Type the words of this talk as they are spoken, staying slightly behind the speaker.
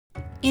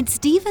It's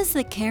Divas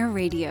That Care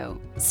Radio.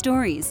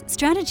 Stories,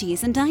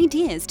 strategies, and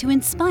ideas to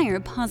inspire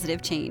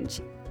positive change.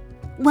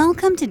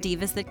 Welcome to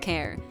Divas That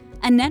Care,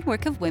 a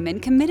network of women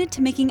committed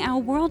to making our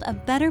world a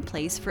better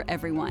place for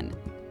everyone.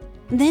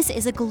 This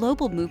is a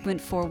global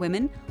movement for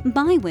women,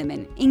 by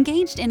women,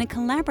 engaged in a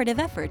collaborative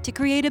effort to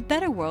create a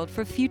better world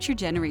for future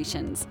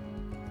generations.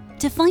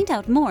 To find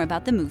out more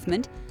about the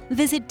movement,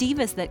 visit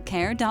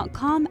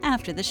divasthatcare.com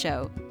after the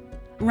show.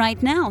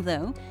 Right now,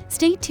 though,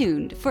 stay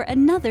tuned for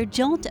another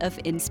jolt of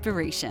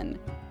inspiration.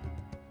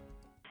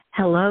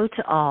 Hello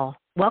to all.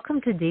 Welcome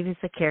to Divas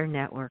That Care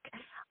Network.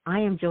 I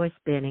am Joyce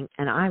Benning,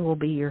 and I will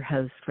be your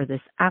host for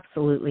this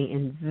absolutely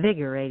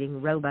invigorating,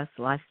 robust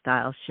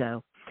lifestyle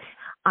show.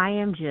 I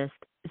am just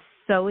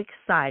so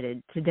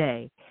excited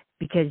today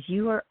because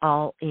you are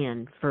all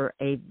in for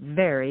a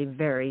very,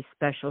 very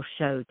special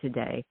show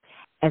today,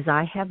 as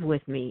I have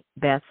with me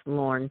Beth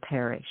Lauren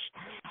Parrish,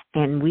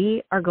 and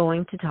we are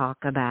going to talk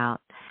about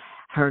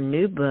her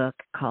new book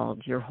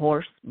called Your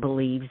Horse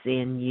Believes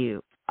in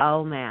You.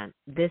 Oh, man,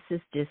 this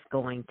is just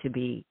going to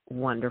be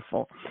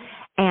wonderful.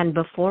 And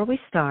before we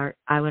start,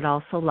 I would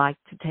also like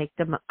to take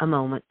a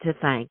moment to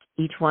thank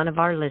each one of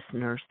our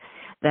listeners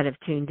that have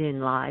tuned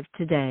in live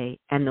today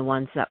and the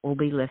ones that will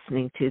be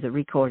listening to the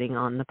recording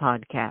on the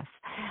podcast.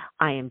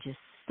 I am just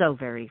so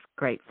very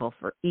grateful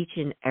for each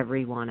and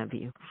every one of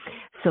you.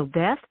 So,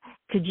 Beth,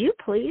 could you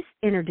please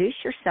introduce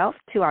yourself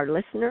to our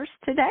listeners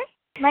today?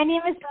 My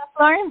name is Beth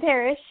Lauren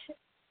Parrish,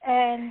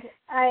 and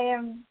I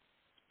am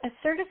a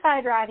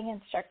certified riding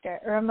instructor,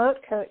 a remote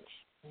coach,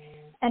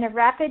 and a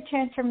rapid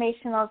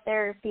transformational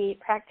therapy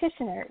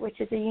practitioner, which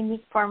is a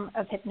unique form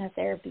of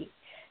hypnotherapy.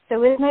 So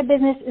with my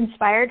business,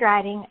 Inspired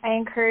Riding, I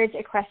encourage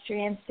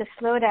equestrians to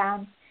slow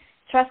down,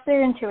 trust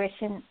their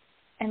intuition,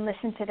 and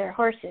listen to their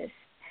horses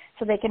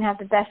so they can have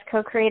the best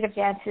co-creative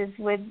dances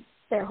with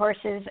their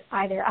horses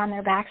either on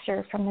their backs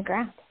or from the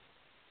ground.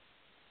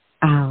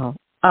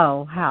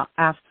 Oh, how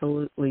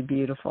absolutely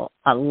beautiful.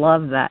 I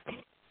love that.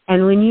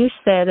 And when you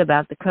said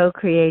about the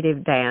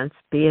co-creative dance,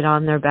 be it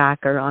on their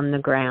back or on the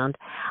ground,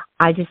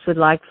 I just would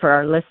like for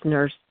our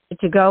listeners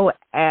to go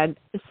and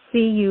see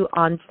you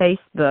on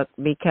Facebook,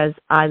 because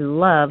I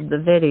love the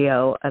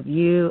video of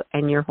you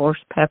and your horse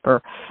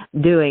Pepper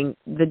doing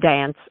the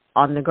dance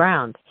on the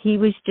ground. He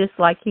was just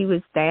like he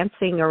was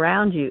dancing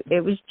around you.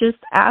 It was just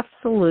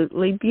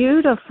absolutely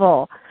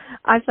beautiful.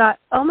 I thought,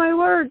 oh my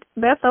word,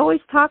 Beth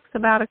always talks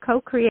about a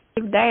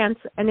co-creative dance,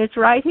 and it's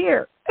right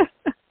here.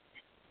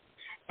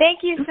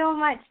 Thank you so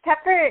much.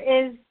 Pepper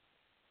is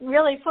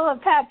really full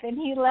of pep, and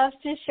he loves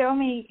to show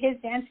me his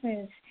dance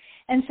moves.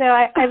 And so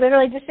I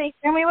literally just say,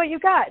 show me what you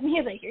got. And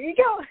he's like, here you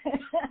go.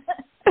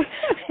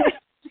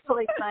 It's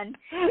really fun.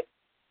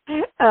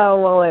 Oh,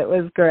 well, it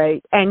was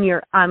great.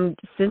 And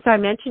since I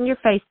mentioned your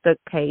Facebook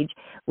page,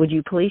 would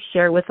you please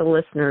share with the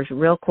listeners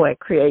real quick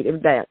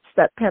creative dance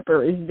that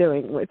Pepper is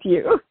doing with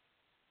you?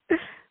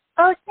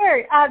 Oh,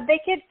 sure. They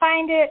could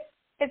find it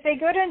if they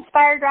go to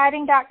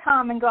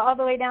inspiredriding.com and go all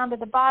the way down to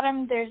the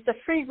bottom. There's the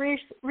free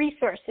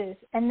resources,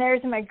 and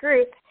there's my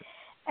group.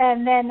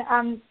 And then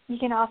you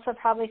can also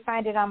probably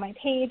find it on my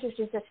page, which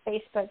is just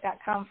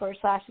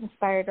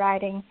facebook.com/Inspired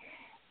Riding.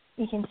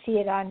 You can see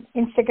it on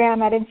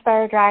Instagram at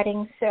Inspired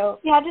Riding. So,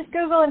 yeah, just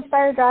Google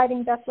Inspired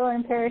Riding, Beth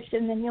Lauren Parrish,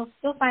 and then you'll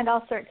find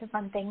all sorts of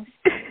fun things.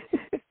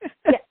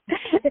 Yeah.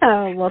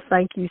 Oh, well,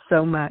 thank you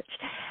so much.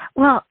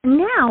 Well,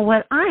 now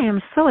what I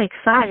am so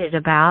excited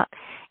about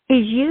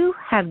is you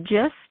have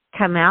just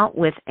come out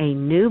with a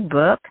new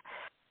book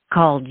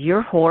called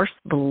Your Horse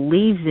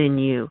Believes in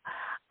You.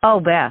 Oh,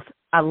 Beth,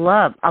 I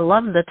love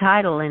the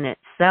title in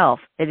itself.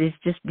 It is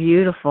just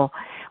beautiful.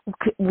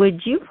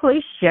 Would you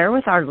please share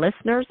with our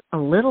listeners a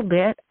little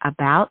bit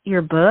about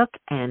your book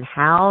and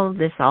how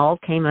this all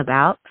came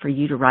about for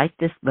you to write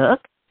this book?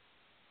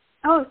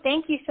 Oh,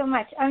 thank you so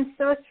much. I'm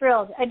so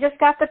thrilled. I just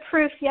got the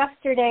proof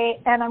yesterday,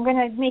 and I'm going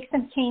to make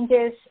some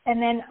changes, and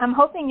then I'm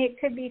hoping it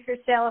could be for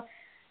sale,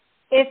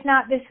 if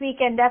not this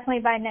weekend,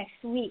 definitely by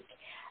next week.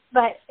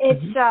 But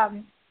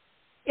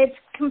it's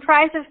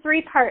comprised of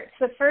 3 parts.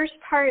 The first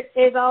part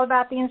is all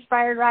about the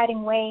Inspired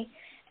Riding way,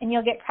 and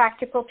you'll get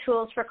practical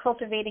tools for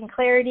cultivating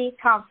clarity,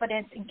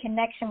 confidence, and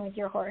connection with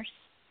your horse.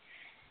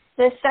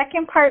 The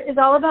second part is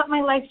all about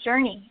my life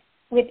journey,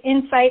 with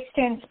insights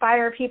to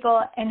inspire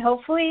people and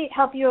hopefully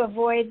help you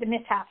avoid the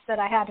mishaps that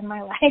I had in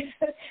my life,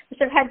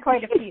 which I've had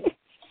quite a few.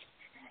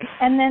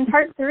 And then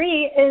part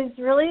 3 is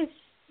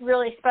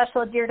really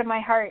special, dear to my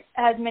heart.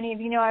 As many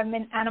of you know, I'm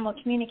an animal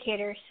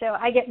communicator, so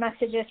I get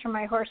messages from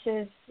my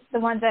horses, the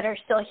ones that are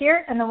still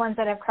here and the ones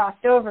that have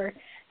crossed over.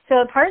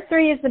 So part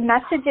 3 is the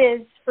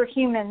messages for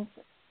humans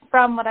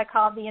from what I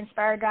call the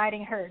Inspired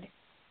Riding herd.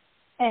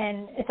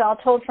 And it's all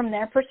told from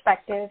their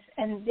perspective,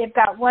 and they've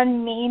got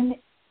one main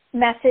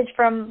message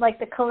from like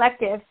the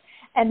collective,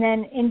 and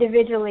then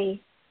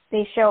individually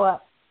they show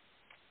up,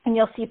 and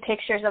you'll see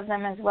pictures of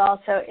them as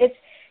well. So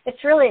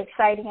it's really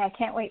exciting. I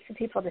can't wait for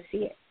people to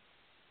see it.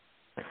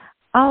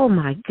 Oh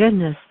my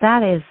goodness,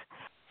 that is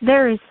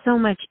there is so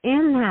much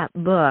in that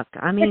book.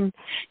 I mean,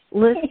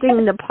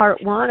 listing the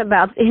part 1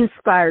 about the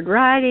inspired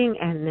riding,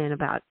 and then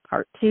about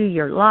part 2,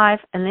 your life,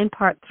 and then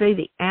part 3,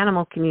 the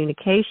animal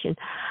communication.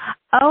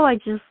 Oh, I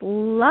just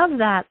love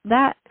that.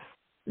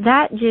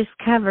 That just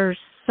covers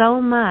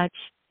so much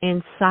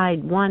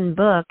inside one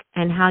book,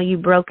 and how you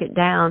broke it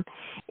down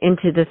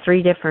into the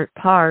 3 different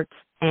parts,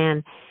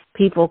 and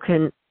people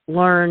can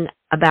learn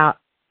about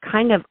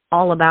kind of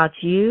all about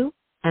you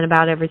and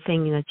about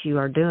everything that you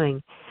are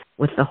doing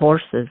with the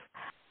horses.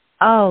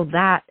 Oh,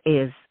 that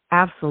is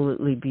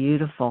absolutely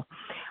beautiful.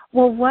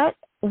 Well,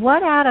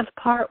 what out of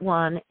part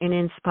 1 in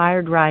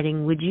inspired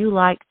riding would you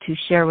like to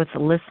share with the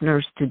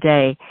listeners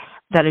today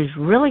that is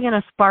really going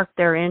to spark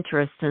their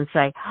interest and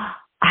say,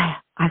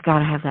 I've got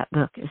to have that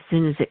book as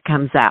soon as it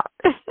comes out?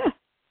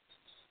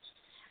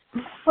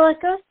 Well,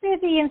 it goes through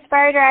the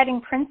inspired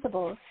riding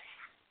principles,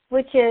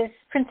 which is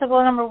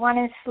principle number 1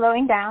 is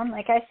slowing down,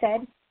 like I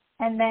said,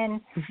 and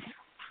then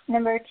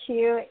number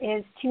 2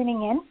 is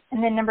tuning in,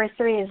 and then number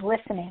 3 is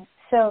listening.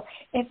 So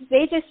if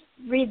they just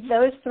read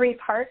those 3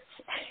 parts,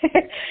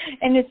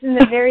 and it's in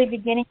the very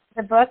beginning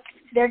of the book,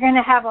 they're going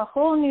to have a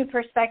whole new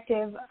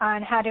perspective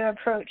on how to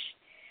approach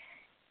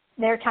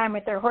their time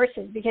with their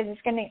horses, because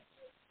it's going to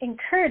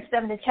encourage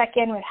them to check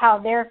in with how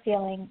they're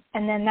feeling,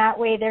 and then that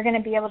way they're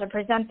going to be able to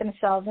present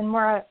themselves in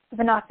more of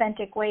an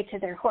authentic way to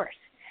their horse.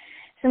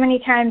 So many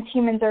times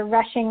humans are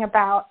rushing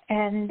about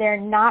and they're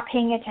not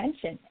paying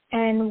attention.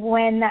 And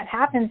when that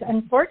happens,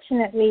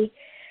 unfortunately,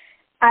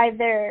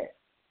 either,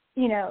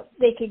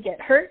 they could get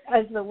hurt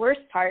as the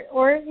worst part,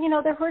 or,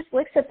 their horse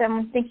looks at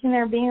them thinking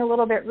they're being a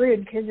little bit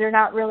rude because they're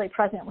not really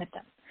present with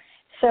them.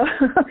 So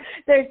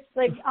there's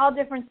like all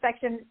different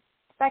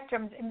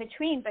spectrums in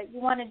between, but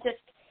you want to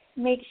just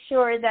make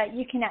sure that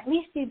you can at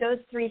least do those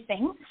 3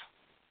 things,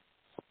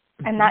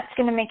 and that's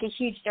going to make a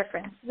huge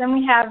difference. Then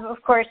we have,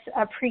 of course,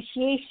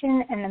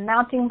 appreciation and the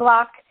mounting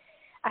block.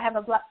 I have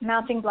a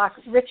mounting block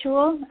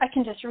ritual. I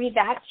can just read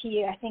that to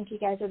you. I think you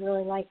guys would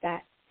really like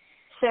that.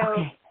 So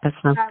okay, that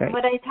sounds great.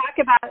 What I talk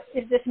about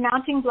is this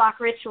mounting block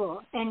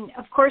ritual. And,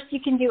 of course, you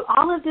can do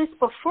all of this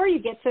before you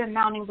get to the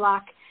mounting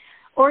block,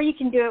 or you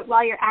can do it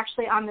while you're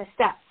actually on the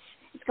steps.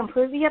 It's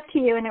completely up to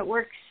you, and it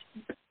works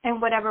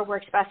and whatever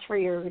works best for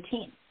your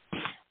routine.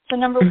 So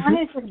number 1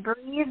 is just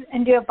breathe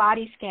and do a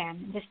body scan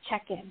and just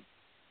check in.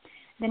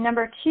 Then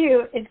number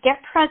 2 is get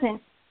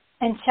present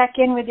and check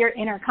in with your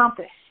inner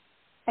compass.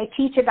 I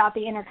teach about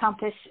the inner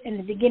compass in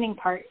the beginning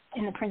part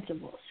in the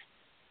principles.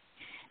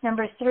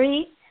 Number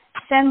 3,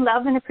 send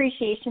love and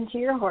appreciation to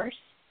your horse.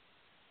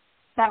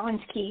 That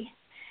one's key.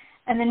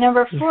 And then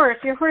number 4,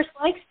 if your horse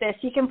likes this,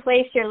 you can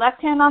place your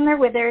left hand on their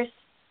withers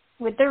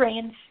with the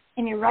reins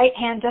and your right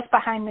hand just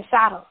behind the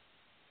saddle.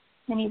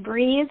 Then you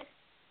breathe,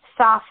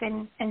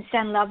 soften, and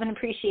send love and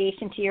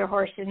appreciation to your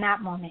horse in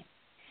that moment.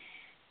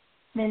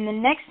 Then the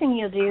next thing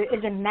you'll do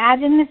is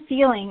imagine the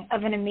feeling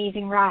of an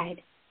amazing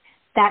ride.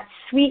 That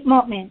sweet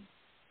moment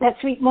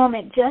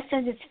just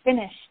as it's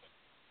finished,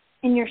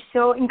 and you're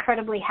so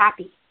incredibly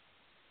happy.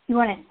 You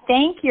want to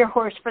thank your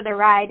horse for the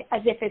ride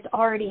as if it's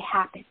already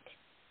happened.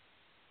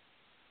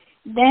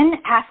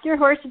 Then ask your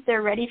horse if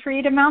they're ready for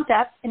you to mount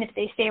up, and if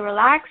they stay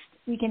relaxed,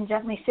 you can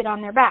gently sit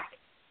on their back.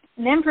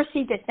 And then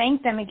proceed to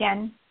thank them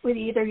again with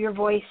either your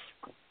voice,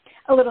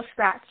 a little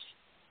scratch,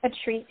 a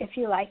treat if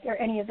you like, or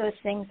any of those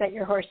things that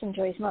your horse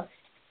enjoys most.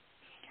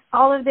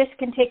 All of this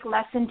can take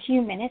less than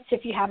 2 minutes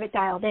if you have it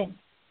dialed in.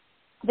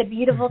 The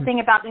beautiful thing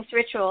about this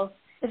ritual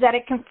is that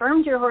it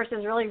confirms your horse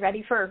is really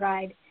ready for a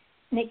ride,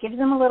 and it gives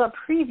them a little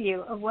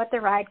preview of what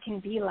the ride can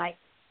be like,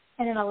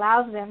 and it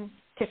allows them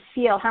to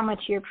feel how much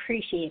you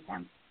appreciate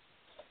them.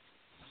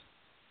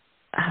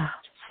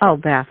 Oh,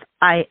 Beth,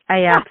 I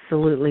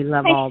absolutely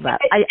love all that.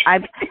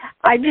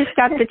 I just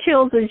got the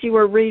chills as you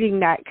were reading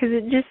that, because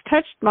it just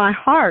touched my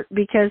heart,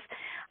 because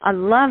I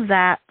love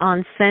that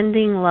on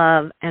sending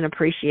love and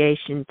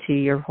appreciation to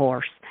your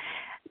horse.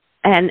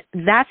 And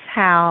that's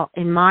how,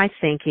 in my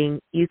thinking,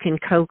 you can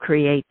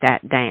co-create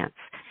that dance,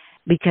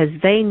 because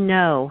they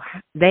know,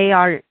 they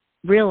are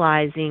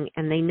realizing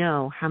and they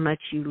know how much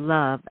you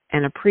love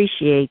and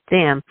appreciate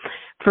them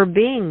for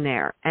being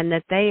there, and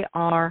that they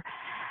are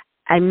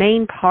a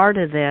main part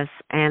of this,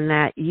 and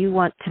that you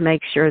want to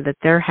make sure that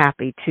they're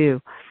happy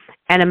too.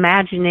 And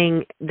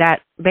imagining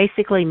that,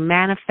 basically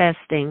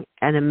manifesting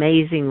an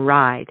amazing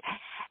ride.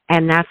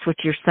 And that's what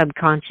your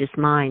subconscious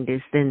mind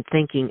is then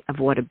thinking of,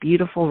 what a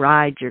beautiful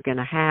ride you're going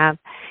to have.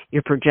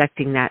 You're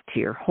projecting that to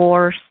your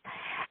horse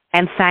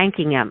and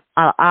thanking them.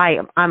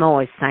 I'm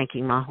always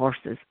thanking my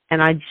horses.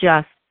 And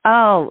that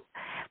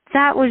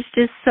was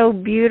just so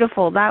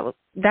beautiful.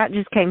 That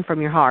just came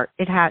from your heart.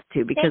 It had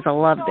to, because I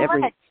loved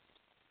every...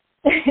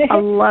 I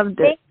loved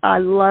it. I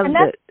loved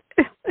it.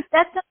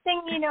 That's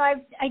something,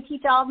 I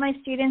teach all of my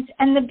students.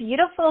 And the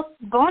beautiful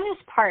bonus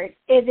part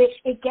is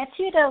it gets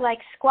you to,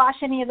 squash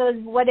any of those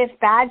what-if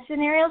bad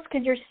scenarios,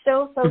 because you're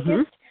so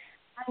focused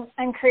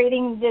on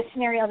creating this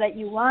scenario that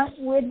you want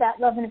with that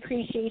love and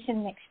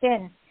appreciation mixed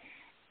in.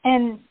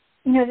 And,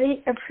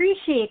 they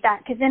appreciate that,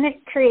 because then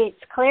it creates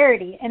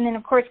clarity. And then,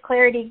 of course,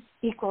 clarity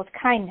equals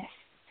kindness.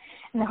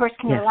 and the horse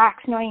can Yes.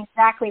 relax knowing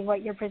exactly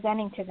what you're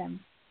presenting to them.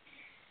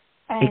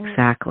 And,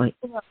 Exactly.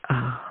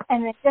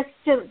 And then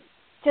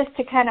just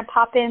to kind of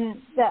pop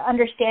in the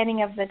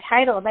understanding of the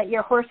title, that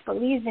your horse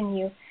believes in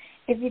you.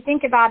 If you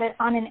think about it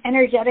on an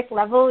energetic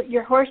level,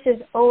 your horse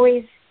is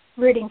always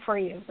rooting for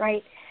you,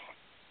 right?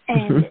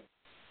 And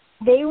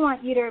they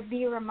want you to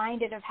be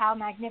reminded of how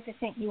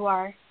magnificent you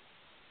are,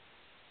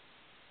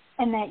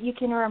 and that you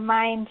can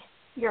remind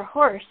your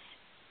horse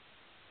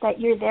that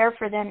you're there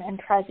for them and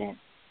present,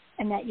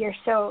 and that you're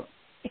so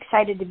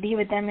excited to be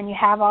with them, and you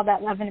have all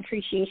that love and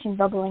appreciation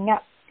bubbling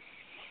up.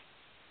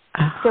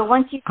 So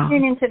once you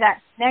tune into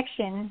that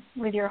connection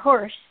with your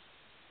horse,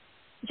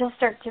 you'll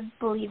start to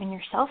believe in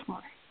yourself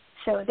more.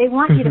 So they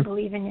want you to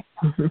believe in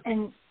yourself,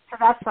 and so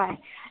that's why.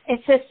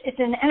 It's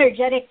an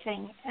energetic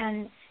thing,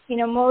 and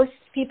most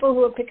people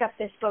who will pick up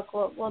this book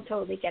will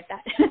totally get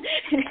that.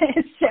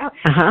 So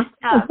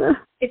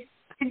if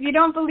you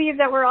don't believe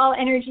that we're all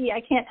energy,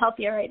 I can't help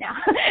you right now.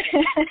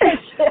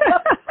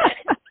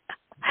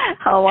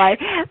 Oh,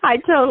 I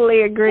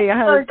totally agree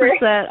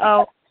 100%.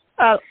 Oh,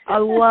 I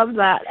love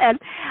that. And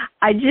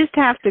I just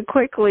have to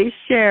quickly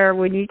share,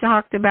 when you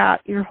talked about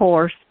your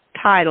horse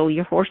title,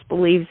 Your Horse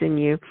Believes in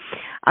You,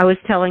 I was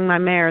telling my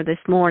mare this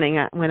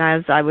morning when I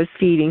was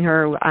feeding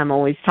her, I'm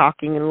always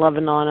talking and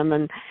loving on them,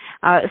 and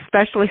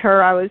especially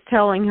her, I was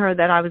telling her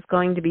that I was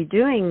going to be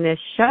doing this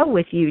show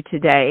with you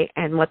today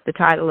and what the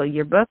title of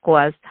your book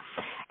was.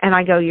 And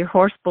I go, Your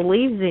Horse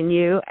Believes in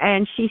You.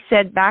 And she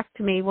said back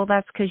to me, well,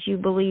 that's because you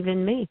believe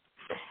in me.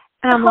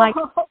 And I'm like,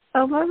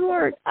 oh, my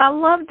word, I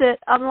loved it.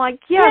 I'm like,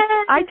 yes,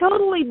 I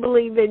totally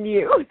believe in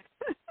you.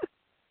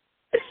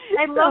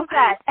 I love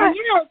that. And,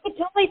 I could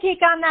totally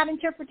take on that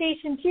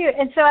interpretation, too.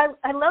 And so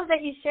I love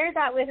that you shared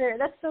that with her.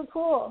 That's so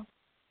cool.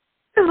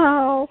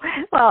 Oh,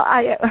 well,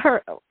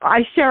 I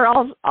share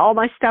all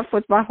my stuff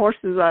with my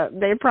horses.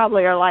 They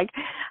probably are like,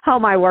 oh,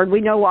 my word, we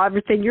know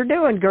everything you're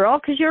doing, girl,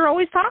 because you're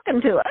always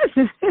talking to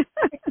us.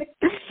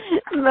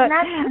 But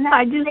and that's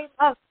I just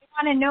love. They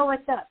want to know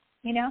what's up,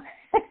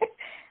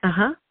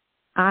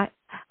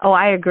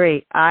 I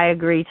agree. I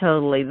agree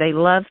totally. They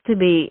love to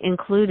be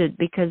included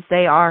because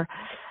they are,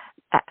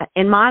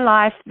 in my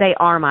life, they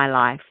are my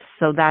life.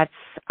 So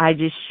I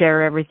just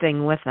share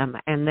everything with them,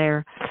 and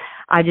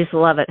I just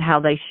love it how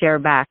they share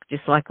back,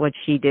 just like what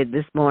she did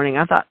this morning.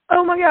 I thought,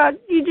 oh, my God,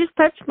 you just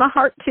touched my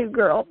heart too,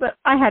 girl. But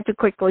I had to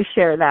quickly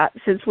share that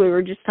since we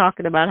were just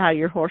talking about how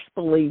your horse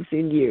believes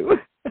in you.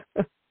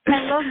 I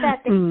love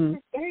that.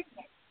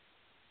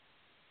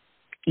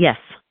 Yes.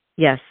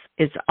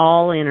 It's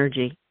all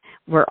energy.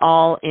 We're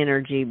all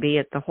energy, be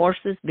it the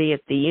horses, be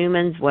it the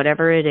humans,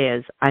 whatever it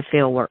is. I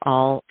feel we're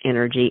all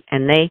energy.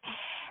 And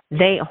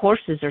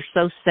horses are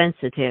so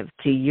sensitive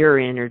to your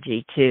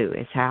energy too,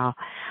 is how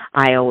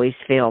I always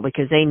feel,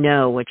 because they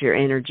know what your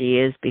energy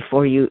is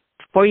before you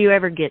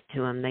ever get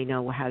to them. They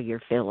know how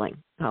you're feeling.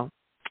 So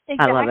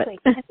exactly. I love it.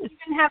 And we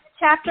even have a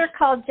chapter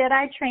called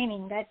Jedi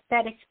Training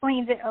that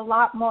explains it a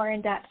lot more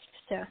in depth.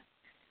 So.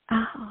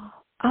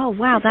 Oh,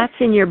 wow, that's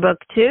in your book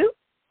too?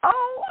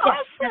 Oh,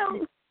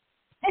 awesome.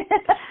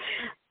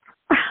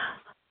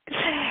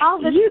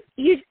 All the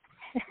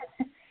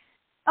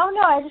Oh,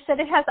 no, I just said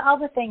it has all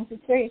the things.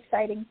 It's very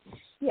exciting.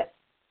 Yep.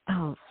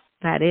 Oh,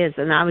 that is.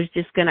 And I was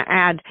just going to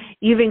add,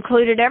 you've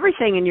included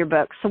everything in your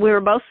book. So we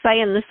were both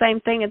saying the same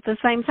thing at the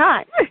same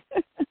time.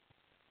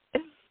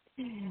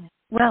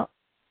 Well,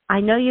 I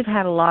know you've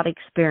had a lot of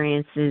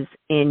experiences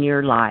in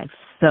your life.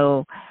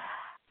 So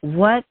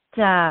what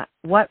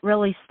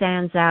really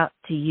stands out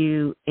to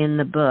you in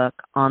the book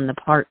on the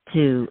part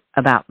 2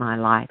 about my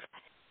life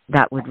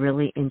that would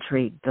really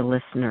intrigue the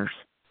listeners?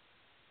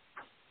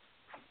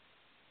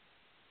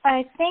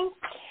 I think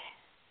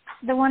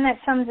the one that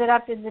sums it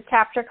up is the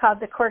chapter called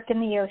The Cork in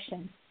the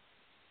Ocean.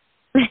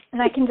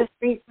 And I can just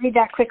read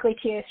that quickly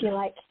to you if you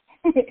like.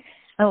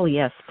 Oh,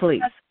 yes,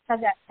 please.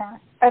 How's that sound?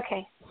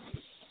 Okay.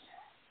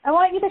 I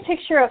want you to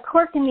picture a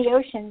cork in the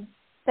ocean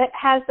that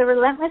has the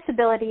relentless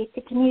ability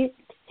to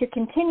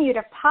continue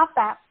to pop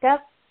back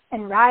up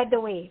and ride the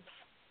waves.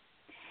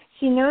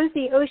 She knows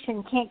the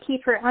ocean can't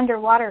keep her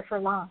underwater for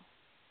long.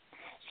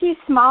 She's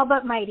small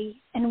but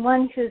mighty, and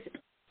one whose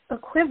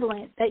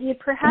equivalent that you'd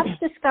perhaps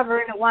discover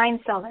in a wine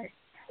cellar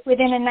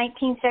within a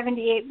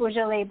 1978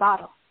 Beaujolais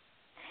bottle.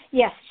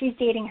 Yes, she's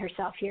dating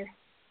herself here.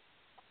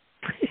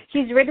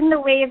 She's ridden the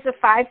waves of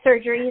 5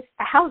 surgeries,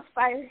 a house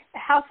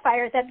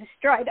fire that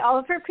destroyed all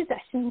of her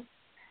possessions,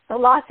 the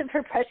loss of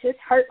her precious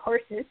heart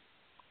horses,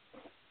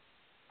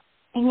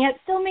 and yet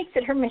still makes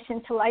it her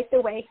mission to light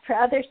the way for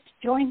others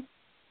to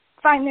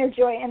find their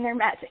joy and their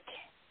magic.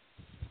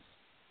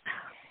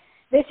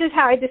 This is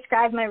how I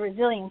describe my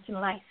resilience in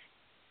life.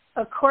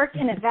 A cork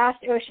in a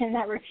vast ocean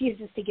that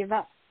refuses to give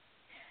up,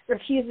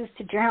 refuses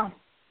to drown,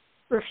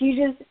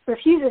 refuses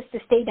to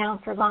stay down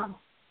for long.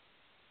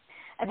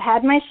 I've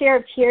had my share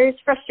of tears,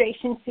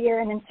 frustration,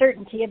 fear, and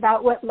uncertainty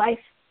about what life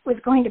was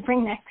going to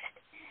bring next.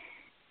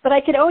 But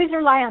I could always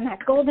rely on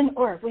that golden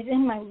orb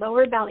within my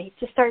lower belly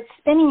to start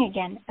spinning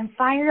again and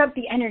fire up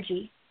the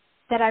energy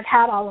that I've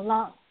had all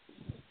along.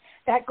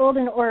 that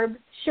golden orb,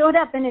 showed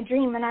up in a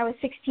dream when I was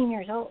 16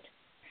 years old.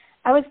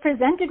 I was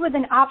presented with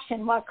an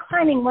option while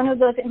climbing one of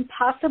those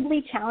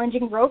impossibly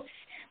challenging ropes,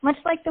 much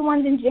like the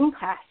ones in gym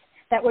class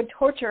that would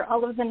torture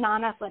all of the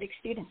non-athletic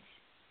students.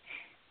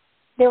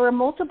 There were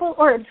multiple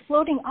orbs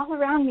floating all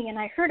around me, and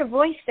I heard a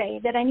voice say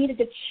that I needed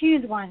to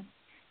choose one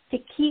to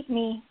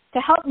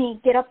help me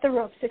get up the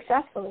rope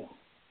successfully.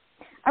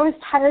 I was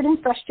tired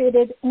and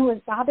frustrated and was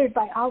bothered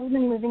by all of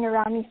them moving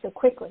around me so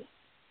quickly.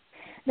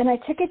 Then I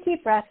took a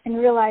deep breath and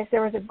realized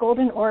there was a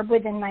golden orb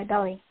within my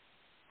belly.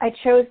 I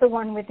chose the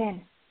one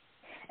within.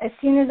 As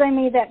soon as I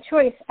made that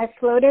choice, I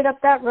floated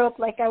up that rope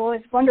like I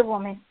was Wonder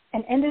Woman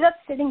and ended up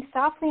sitting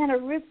softly on a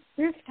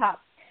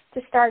rooftop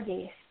to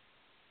stargaze.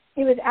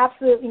 It was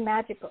absolutely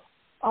magical.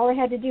 All I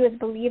had to do was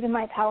believe in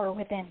my power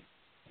within.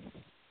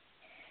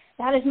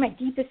 That is my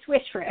deepest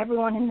wish for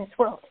everyone in this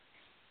world,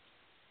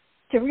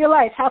 to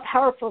realize how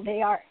powerful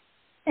they are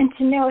and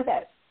to know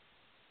that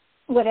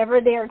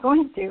whatever they are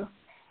going through,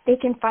 they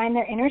can find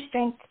their inner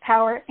strength,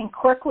 power, and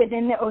cork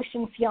within the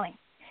ocean feeling,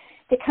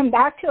 to come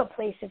back to a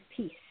place of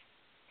peace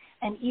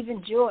and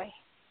even joy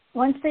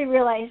once they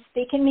realize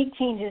they can make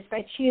changes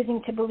by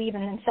choosing to believe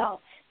in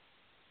themselves.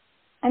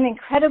 I'm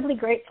incredibly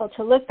grateful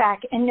to look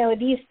back and know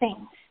these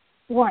things.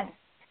 1,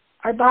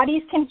 our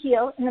bodies can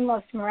heal in the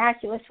most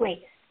miraculous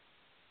ways.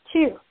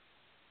 2,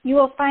 you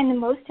will find the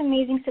most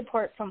amazing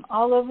support from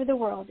all over the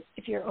world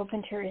if you're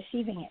open to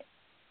receiving it.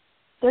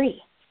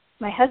 3,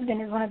 my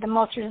husband is one of the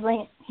most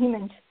resilient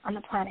humans on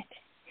the planet.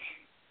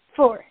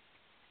 4,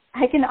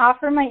 I can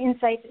offer my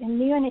insights in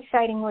new and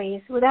exciting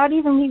ways without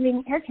even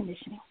leaving air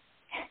conditioning.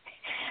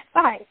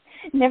 5,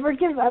 never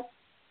give up,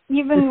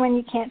 even when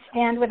you can't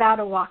stand without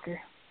a walker.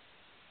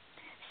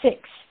 6,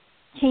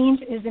 change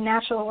is the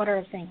natural order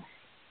of things.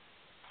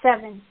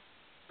 7,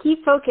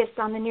 keep focused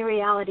on the new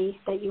reality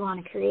that you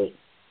want to create.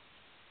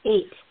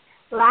 8,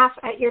 laugh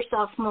at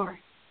yourself more.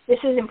 This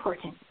is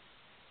important.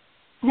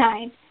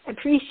 9,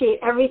 appreciate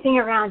everything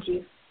around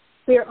you.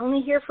 We are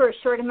only here for a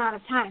short amount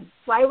of time.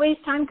 Why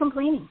waste time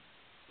complaining?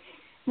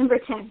 Number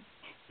 10,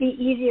 be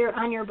easier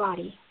on your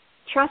body.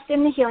 Trust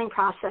in the healing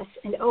process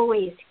and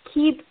always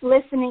keep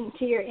listening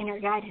to your inner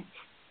guidance.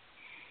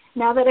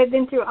 Now that I've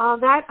been through all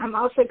that, I'm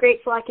also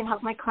grateful I can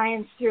help my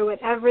clients through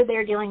whatever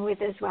they're dealing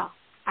with as well.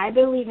 I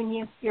believe in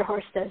you. Your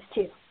horse does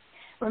too.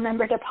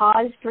 Remember to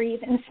pause,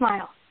 breathe, and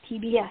smile.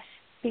 PBS.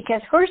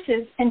 Because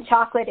horses and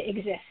chocolate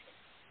exist. ...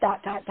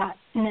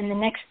 And then the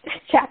next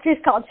chapter is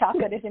called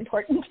Chocolate is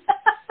Important.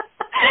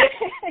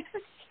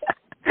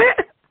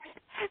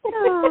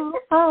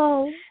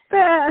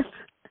 Beth.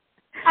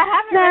 I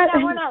haven't read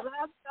that one out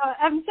loud, so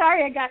I'm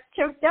sorry I got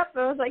choked up.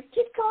 I was like,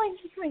 keep going.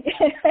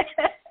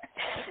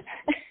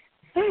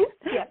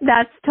 Yeah.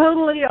 That's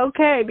totally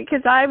okay,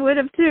 because I would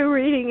have too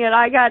reading it.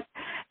 I got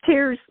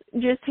tears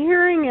just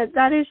hearing it.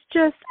 That is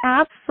just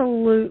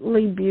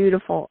absolutely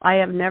beautiful. I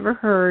have never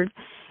heard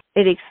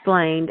it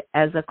explained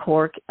as a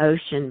cork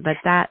ocean, but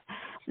that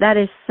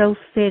is so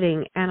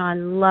fitting, and I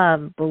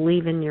love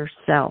believe in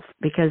yourself,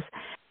 because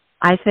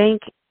I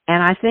think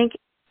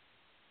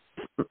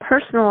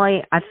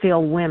personally, I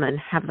feel women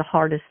have the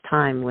hardest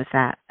time with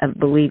that, of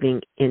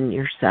believing in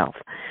yourself,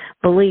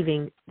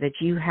 believing that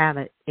you have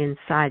it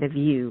inside of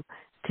you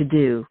to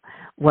do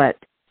what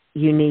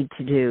you need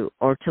to do,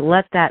 or to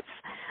let that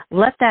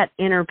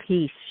inner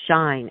peace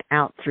shine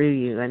out through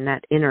you, and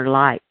that inner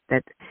light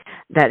that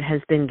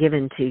has been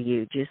given to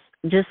you.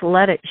 Just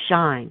let it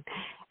shine.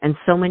 And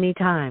so many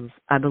times,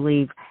 I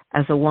believe,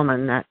 as a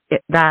woman,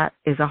 that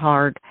is a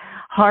hard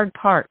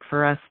part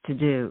for us to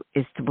do,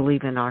 is to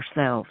believe in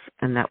ourselves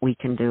and that we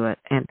can do it.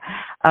 And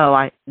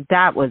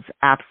that was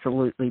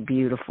absolutely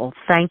beautiful.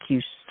 Thank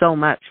you so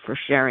much for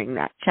sharing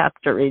that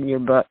chapter in your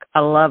book.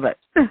 I love it.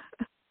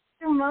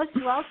 You're most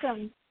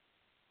welcome.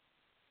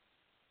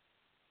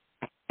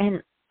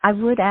 And I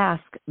would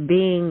ask,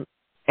 being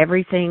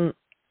everything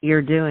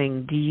you're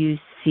doing, do you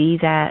see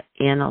that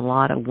in a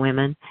lot of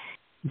women,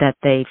 that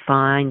they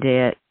find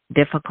it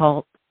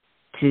difficult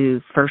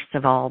to, first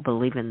of all,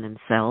 believe in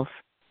themselves?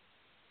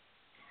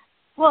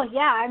 Well, yeah,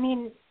 I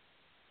mean,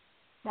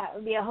 that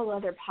would be a whole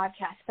other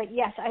podcast. But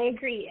yes, I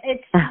agree.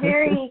 It's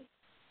very,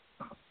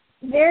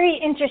 very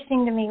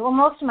interesting to me. Well,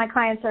 most of my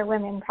clients are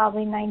women,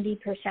 probably 90%.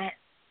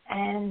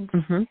 And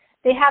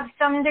they have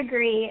some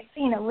degree,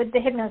 with the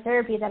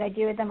hypnotherapy that I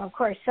do with them, of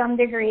course, some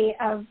degree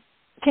of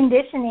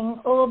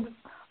conditioning, old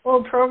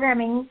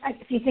programming.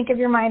 If you think of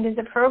your mind as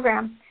a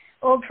program,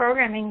 old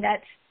programming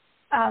that's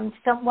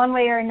one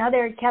way or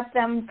another kept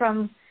them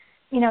from,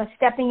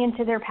 stepping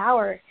into their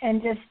power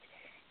and just,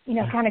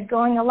 kind of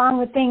going along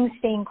with things,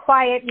 staying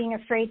quiet, being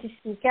afraid to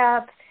speak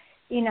up,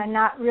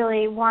 not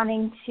really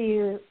wanting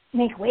to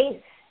make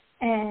waves.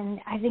 And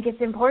I think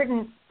it's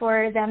important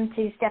for them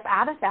to step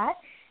out of that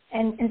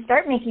and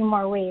start making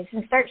more waves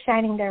and start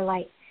shining their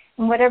light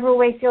in whatever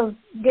way feels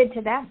good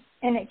to them.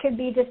 And it could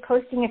be just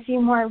posting a few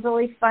more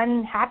really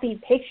fun, happy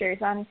pictures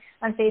on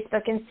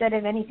Facebook instead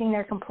of anything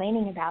they're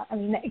complaining about. I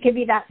mean, it could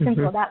be that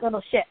simple, that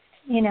little shift,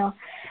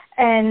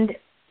 and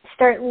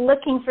start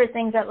looking for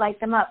things that light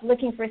them up,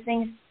 looking for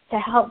things to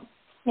help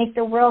make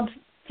the world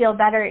feel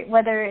better,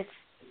 whether it's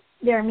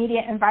their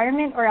immediate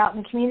environment or out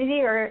in the community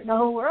or the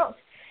whole world.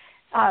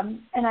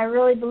 And I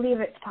really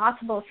believe it's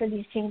possible for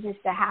these changes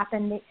to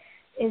happen.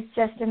 It's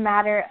just a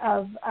matter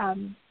of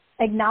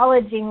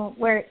acknowledging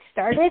where it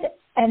started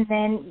and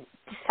then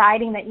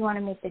deciding that you want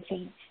to make the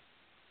change.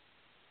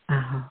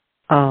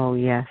 Oh,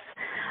 yes.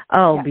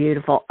 Oh, yeah.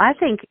 Beautiful. I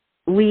think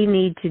we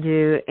need to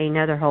do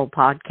another whole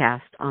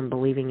podcast on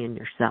believing in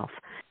yourself,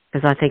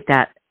 because I think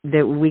that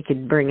we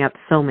could bring up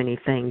so many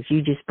things.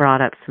 You just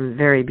brought up some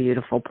very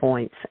beautiful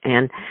points,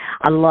 and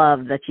I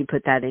love that you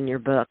put that in your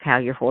book, how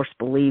your horse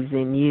believes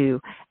in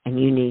you and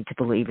you need to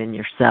believe in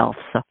yourself.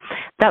 So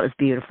that was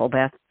beautiful,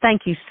 Beth.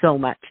 Thank you so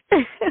much.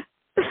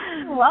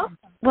 You're welcome.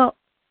 Well,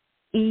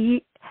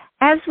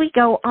 as we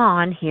go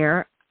on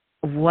here,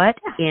 what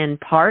in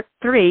part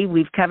 3,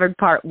 we've covered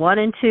part 1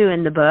 and 2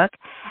 in the book,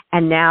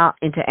 and now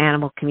into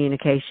animal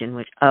communication,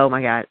 which, oh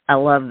my God, I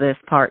love this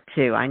part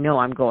 2. I know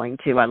I'm going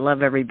to. I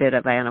love every bit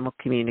of animal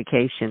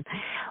communication.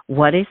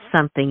 What is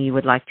something you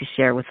would like to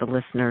share with the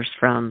listeners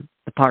from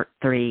the part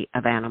 3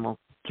 of animal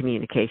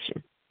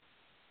communication?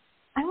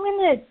 I'm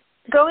going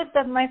to go with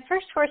my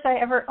first horse I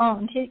ever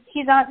owned.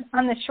 He's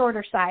on the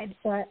shorter side,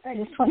 so I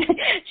just want to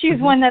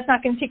choose one that's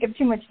not going to take up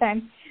too much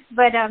time.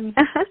 But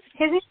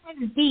his name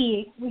was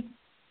D.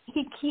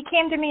 He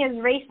came to me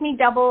as Race Me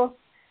Double.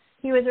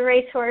 He was a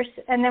racehorse,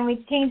 and then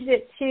we changed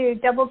it to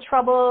Double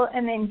Trouble,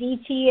 and then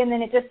DT, and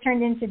then it just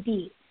turned into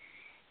D.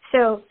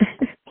 So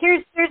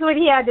here's what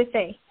he had to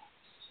say.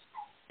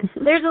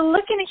 There's a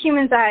look in a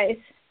human's eyes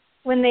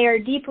when they are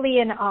deeply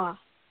in awe.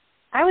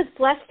 I was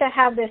blessed to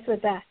have this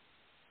with Beth.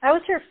 I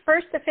was her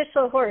first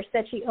official horse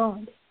that she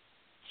owned.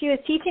 She was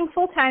teaching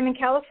full-time in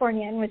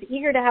California and was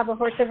eager to have a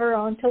horse of her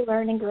own to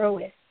learn and grow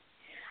with.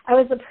 I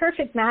was the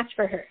perfect match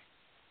for her.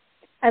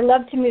 I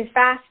loved to move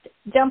fast,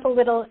 jump a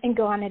little, and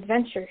go on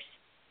adventures.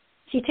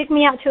 She took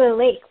me out to a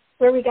lake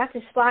where we got to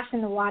splash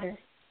in the water.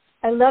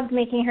 I loved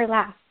making her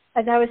laugh,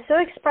 as I was so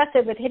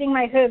expressive with hitting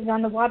my hooves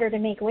on the water to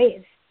make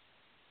waves.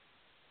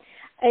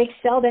 I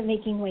excelled at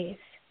making waves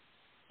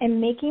and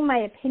making my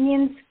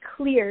opinions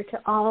clear to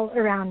all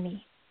around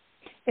me.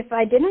 If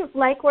I didn't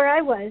like where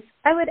I was,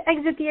 I would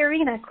exit the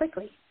arena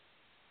quickly.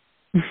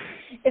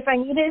 If I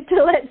needed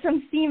to let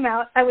some steam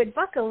out, I would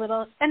buck a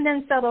little and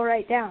then settle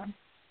right down.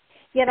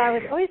 Yet I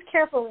was always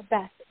careful with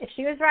Beth. If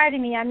she was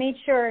riding me, I made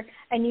sure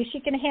I knew she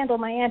could handle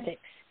my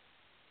antics.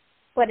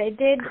 What I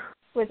did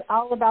was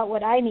all about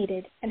what I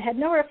needed and had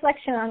no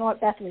reflection on what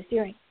Beth was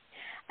doing.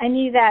 I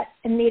knew that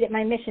and made it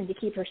my mission to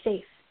keep her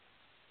safe.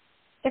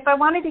 If I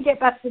wanted to get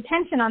Beth's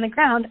attention on the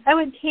ground, I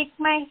would take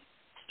my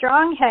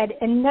strong head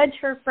and nudge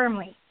her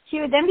firmly. She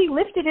would then be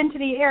lifted into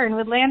the air and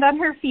would land on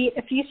her feet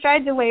a few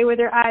strides away with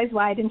her eyes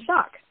wide in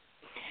shock.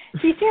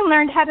 She soon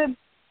learned how to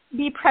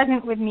be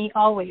present with me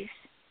always.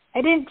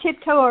 I didn't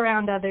tiptoe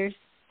around others.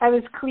 I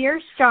was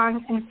clear,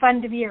 strong, and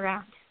fun to be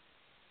around.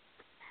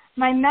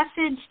 My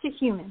message to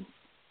humans: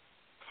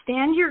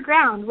 stand your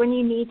ground when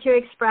you need to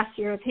express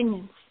your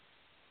opinions.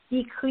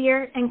 Be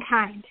clear and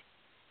kind.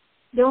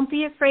 Don't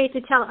be afraid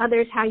to tell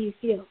others how you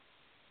feel.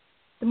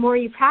 The more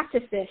you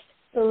practice this,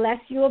 the less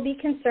you will be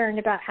concerned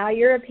about how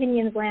your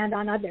opinions land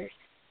on others.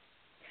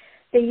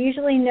 They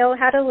usually know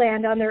how to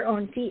land on their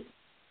own feet.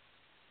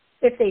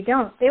 If they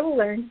don't, they will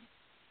learn.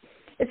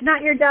 It's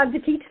not your job to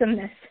teach them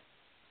this.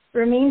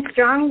 Remain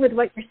strong with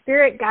what your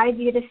spirit guides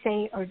you to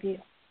say or do.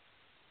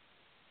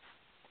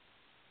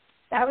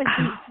 That was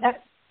deep.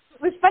 That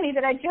was funny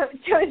that I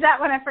chose that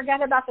when I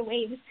forgot about the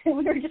waves. We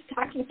were just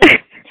talking about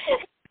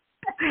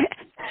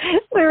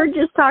We were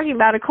just talking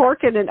about a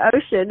cork in an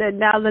ocean, and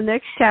now the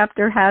next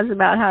chapter has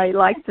about how he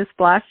likes to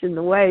splash in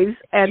the waves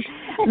and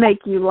make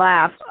you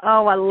laugh.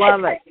 Oh, I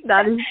love it.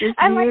 That is just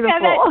I beautiful. like how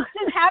that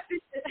just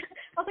happened.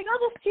 I was like,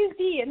 I'll just choose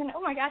D, and then,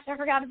 oh my gosh, I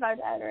forgot about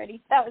that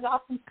already. That was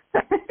awesome.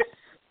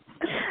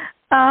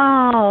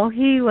 Oh,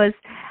 he was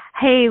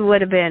a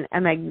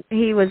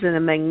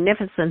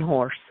magnificent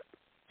horse.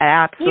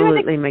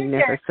 Absolutely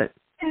magnificent.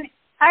 And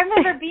I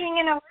remember being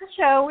in a horse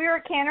show. We were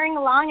cantering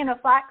along in a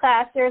flat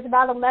class. There was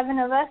about 11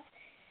 of us,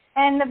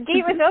 and the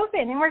gate was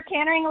open, and we're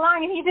cantering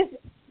along, and he just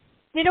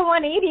did a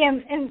 180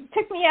 and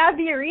took me out of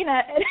the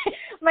arena. And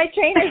my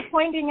trainer's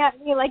pointing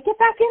at me like, get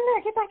back in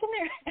there, get back in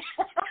there.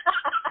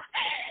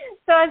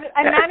 So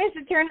I managed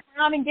to turn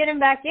around and get him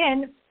back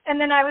in. And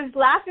then I was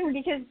laughing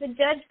because the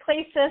judge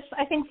placed us,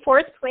 I think,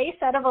 4th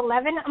place out of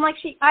 11. I'm like,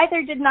 she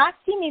either did not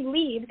see me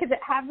leave because it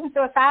happened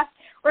so fast,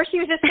 or she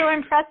was just so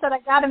impressed that I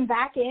got him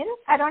back in.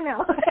 I don't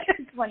know.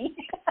 It's funny.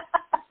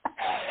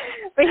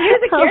 But he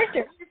was a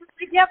character. He was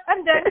like, yep,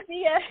 I'm done.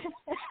 See ya.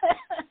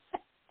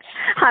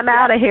 I'm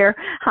out of here.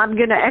 I'm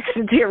going to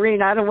exit the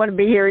arena. I don't want to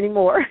be here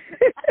anymore.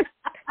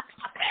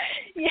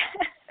 Yeah.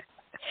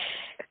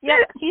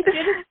 Yep, he's good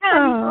as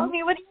done. He told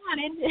me what he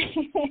wanted.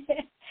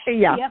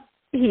 Yeah. Yep.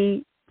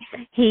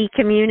 He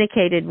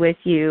communicated with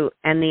you,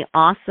 and the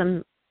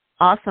awesome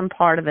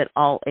part of it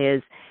all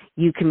is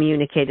you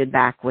communicated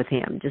back with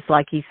him. Just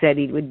like he said,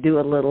 he would do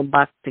a little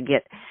buck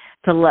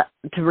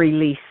to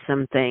release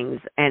some things,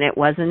 and it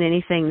wasn't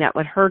anything that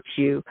would hurt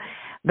you,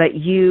 but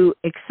you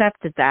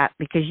accepted that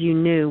because you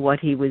knew what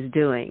he was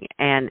doing,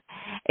 and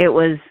it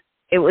was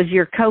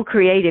your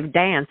co-creative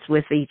dance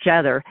with each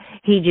other.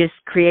 He just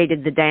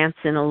created the dance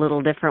in a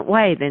little different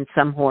way than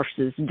some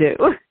horses do.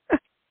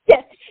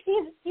 Yes,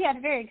 he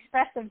had very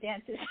expressive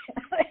dances.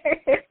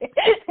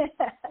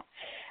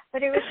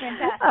 But it was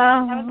fantastic.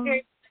 I was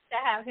very pleased to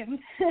have him.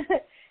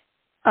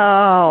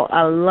 Oh,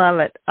 I love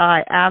it.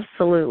 I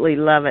absolutely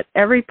love it.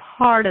 Every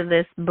part of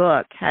this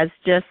book has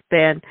just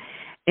been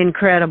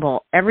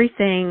incredible.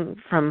 Everything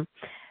from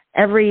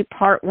every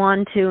part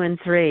 1, 2, and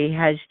 3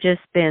 has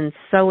just been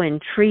so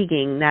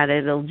intriguing that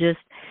it'll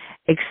just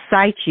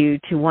excite you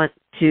to want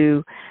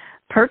to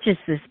purchase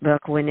this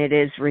book when it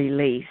is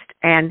released.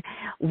 And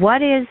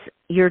what is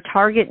your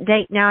target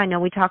date now? I know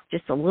we talked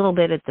just a little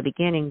bit at the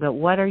beginning, but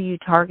what are you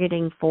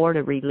targeting for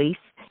to release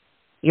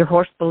Your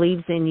Horse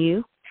Believes in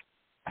You?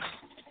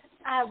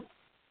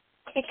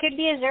 It could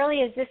be as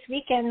early as this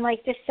weekend,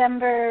 like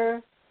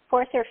December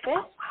 4th or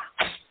 5th.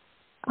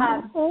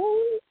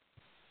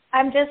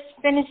 I'm just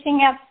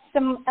finishing up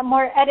some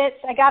more edits.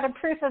 I got a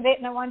proof of it,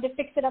 and I wanted to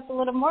fix it up a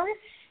little more.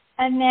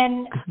 And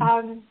then,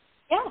 and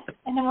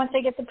then once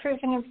I get the proof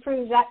and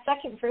approve that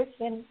second proof,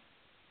 then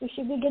we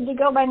should be good to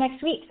go by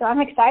next week. So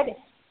I'm excited.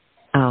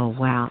 Oh,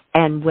 wow.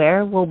 And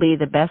where will be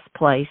the best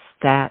place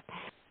that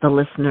the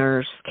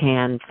listeners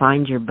can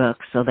find your book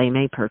so they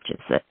may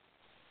purchase it?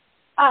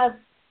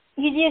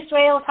 Easiest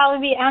way will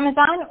probably be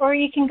Amazon, or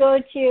you can go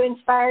to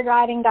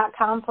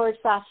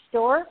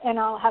inspiredriding.com/store, and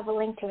I'll have a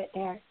link to it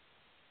there.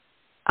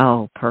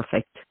 Oh,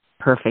 perfect.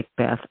 Perfect,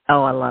 Beth.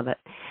 Oh, I love it.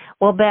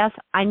 Well, Beth,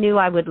 I knew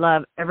I would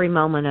love every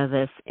moment of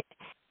this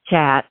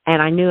chat,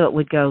 and I knew it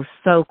would go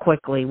so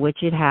quickly,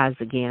 which it has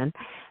again.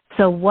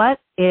 So what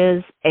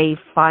is a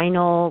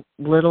final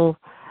little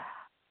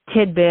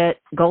tidbit,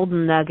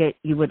 golden nugget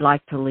you would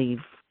like to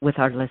leave with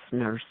our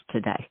listeners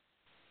today?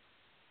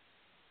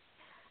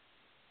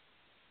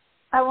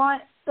 I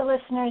want the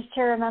listeners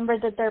to remember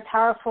that they're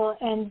powerful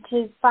and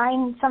to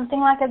find something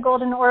like a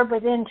golden orb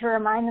within to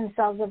remind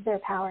themselves of their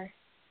power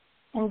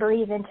and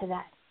breathe into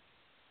that.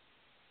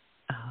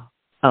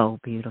 Oh,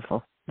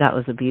 beautiful. That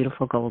was a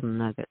beautiful golden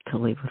nugget to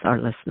leave with our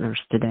listeners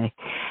today.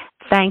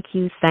 Thank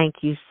you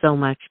so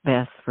much,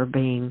 Beth, for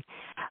being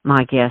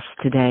my guest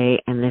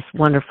today and this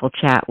wonderful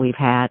chat we've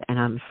had. And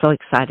I'm so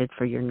excited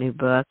for your new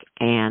book.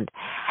 And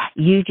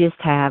you just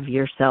have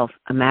yourself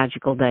a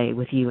magical day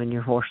with you and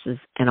your horses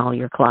and all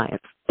your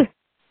clients.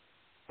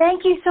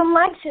 Thank you so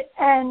much,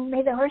 and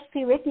may the horse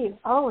be with you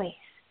always.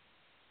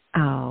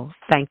 Oh,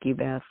 thank you,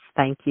 Beth.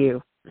 Thank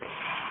you.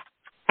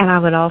 And I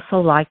would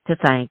also like to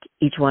thank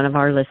each one of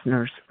our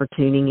listeners for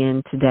tuning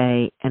in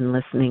today and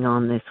listening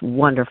on this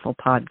wonderful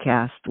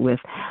podcast with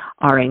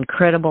our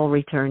incredible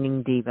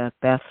returning diva,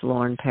 Beth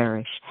Lauren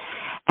Parrish.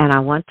 And I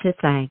want to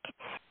thank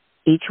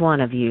each one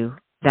of you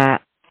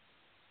that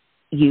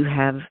you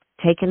have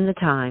taken the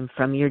time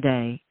from your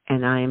day,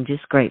 and I am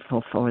just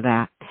grateful for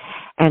that.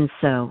 And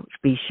so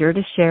be sure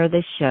to share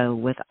this show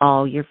with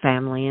all your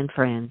family and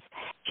friends.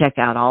 Check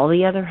out all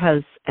the other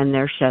hosts and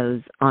their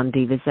shows on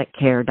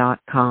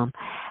divasthatcare.com.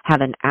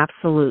 Have an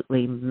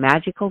absolutely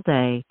magical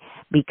day.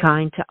 Be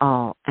kind to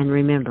all. And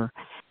remember,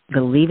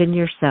 believe in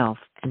yourself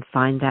and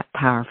find that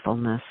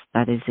powerfulness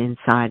that is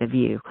inside of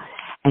you.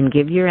 And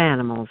give your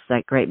animals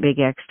that great big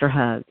extra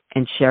hug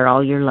and share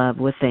all your love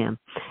with them.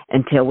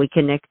 Until we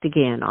connect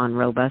again on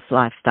Robust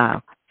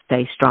Lifestyle,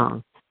 stay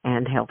strong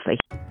and healthy.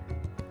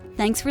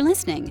 Thanks for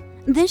listening.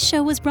 This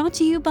show was brought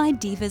to you by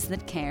Divas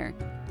That Care.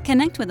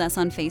 Connect with us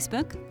on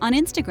Facebook, on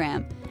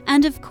Instagram,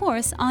 and of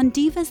course on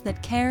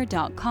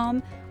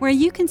divasthatcare.com, where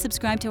you can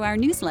subscribe to our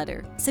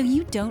newsletter so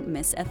you don't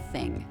miss a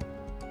thing.